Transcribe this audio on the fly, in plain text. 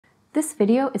This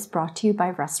video is brought to you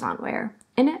by Restaurantware.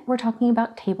 In it, we're talking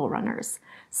about table runners,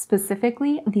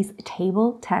 specifically these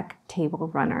Table Tek Table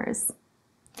Runners.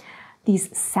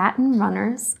 These satin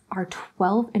runners are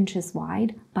 12 inches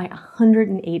wide by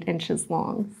 108 inches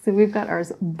long. So we've got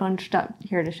ours bunched up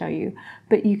here to show you,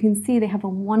 but you can see they have a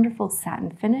wonderful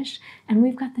satin finish, and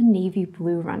we've got the navy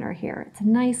blue runner here. It's a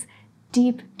nice,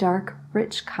 deep, dark,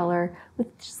 rich color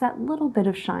with just that little bit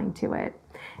of shine to it.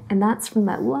 And that's from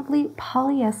that lovely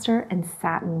polyester and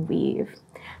satin weave.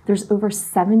 There's over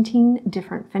 17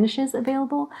 different finishes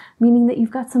available, meaning that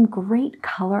you've got some great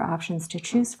color options to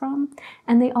choose from,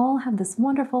 and they all have this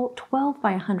wonderful 12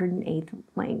 by 108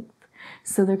 length.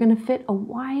 So they're going to fit a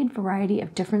wide variety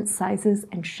of different sizes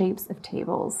and shapes of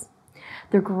tables.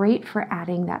 They're great for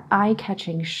adding that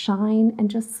eye-catching shine and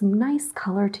just some nice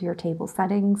color to your table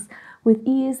settings with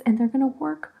ease, and they're going to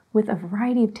work with a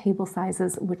variety of table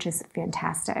sizes, which is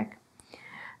fantastic.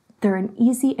 They're an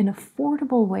easy and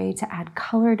affordable way to add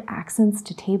colored accents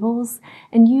to tables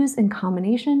and use in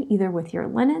combination either with your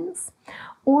linens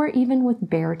or even with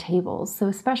bare tables. So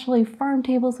especially farm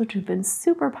tables, which have been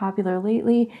super popular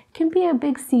lately, can be a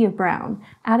big sea of brown.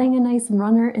 Adding a nice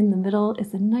runner in the middle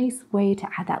is a nice way to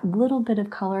add that little bit of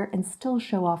color and still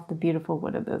show off the beautiful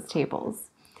wood of those tables.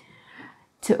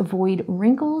 To avoid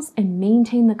wrinkles and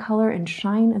maintain the color and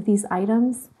shine of these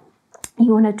items,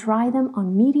 you want to dry them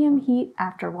on medium heat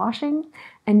after washing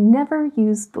and never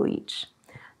use bleach.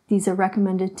 These are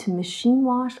recommended to machine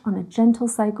wash on a gentle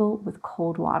cycle with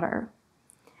cold water.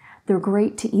 They're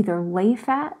great to either lay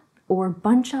fat or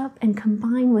bunch up and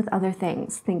combine with other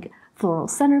things. Think floral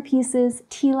centerpieces,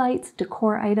 tea lights,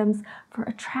 decor items for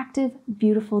attractive,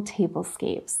 beautiful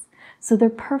tablescapes. So they're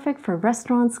perfect for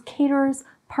restaurants, caterers,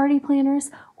 party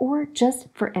planners, or just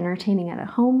for entertaining at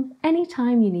home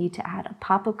anytime you need to add a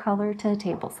pop of color to a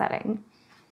table setting.